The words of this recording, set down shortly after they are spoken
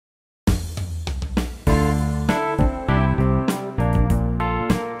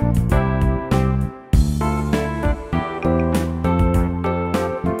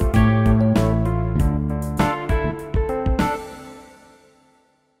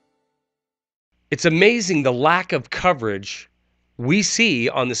It's amazing the lack of coverage we see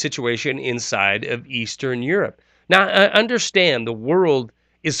on the situation inside of Eastern Europe. Now, I understand the world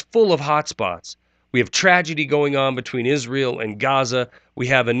is full of hotspots. We have tragedy going on between Israel and Gaza. We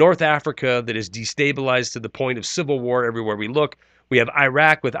have a North Africa that is destabilized to the point of civil war everywhere we look. We have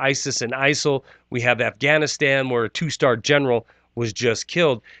Iraq with ISIS and ISIL. We have Afghanistan where a two-star general was just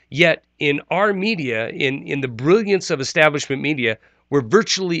killed. Yet in our media, in the brilliance of establishment media, we're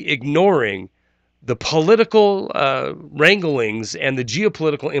virtually ignoring the political wranglings and the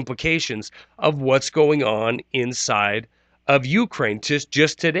geopolitical implications of what's going on inside of Ukraine.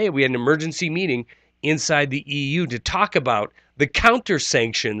 Just today, we had an emergency meeting inside the EU to talk about the counter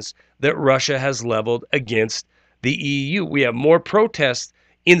sanctions that Russia has leveled against the EU. We have more protests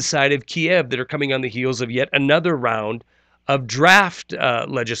inside of Kiev that are coming on the heels of yet another round of draft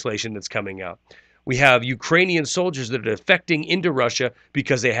legislation that's coming out. We have Ukrainian soldiers that are defecting into Russia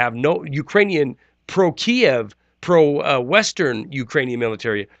because they have no Ukrainian pro-Kiev, pro-Western Ukrainian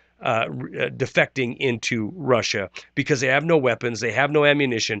military defecting into Russia because they have no weapons, they have no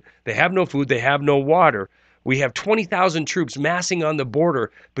ammunition, they have no food, they have no water. We have 20,000 troops massing on the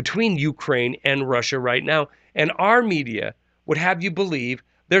border between Ukraine and Russia right now, and our media would have you believe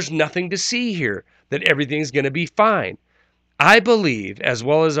there's nothing to see here, that everything's going to be fine. I believe, as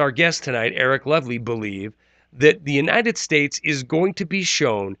well as our guest tonight, Eric Lovely, believe that the United States is going to be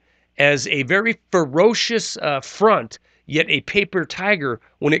shown as a very ferocious front, yet a paper tiger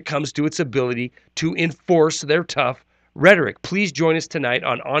when it comes to its ability to enforce their tough rhetoric. Please join us tonight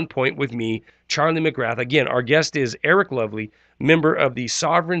on Point with me, Charlie McGrath. Again, our guest is Eric Lovely, member of the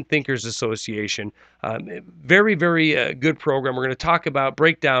Sovereign Thinkers Association. Very, very good program. We're going to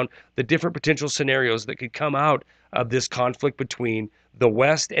break down the different potential scenarios that could come out of this conflict between the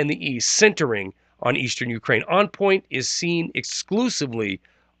West and the East, centering on Eastern Ukraine. On Point is seen exclusively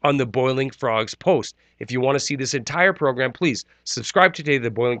on the Boiling Frogs Post. If you want to see this entire program, please subscribe today to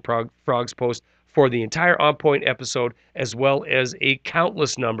the Boiling Frogs Post for the entire On Point episode, as well as a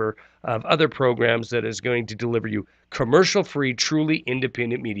countless number of other programs that is going to deliver you commercial-free, truly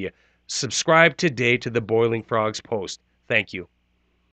independent media. Subscribe today to the Boiling Frogs Post. Thank you.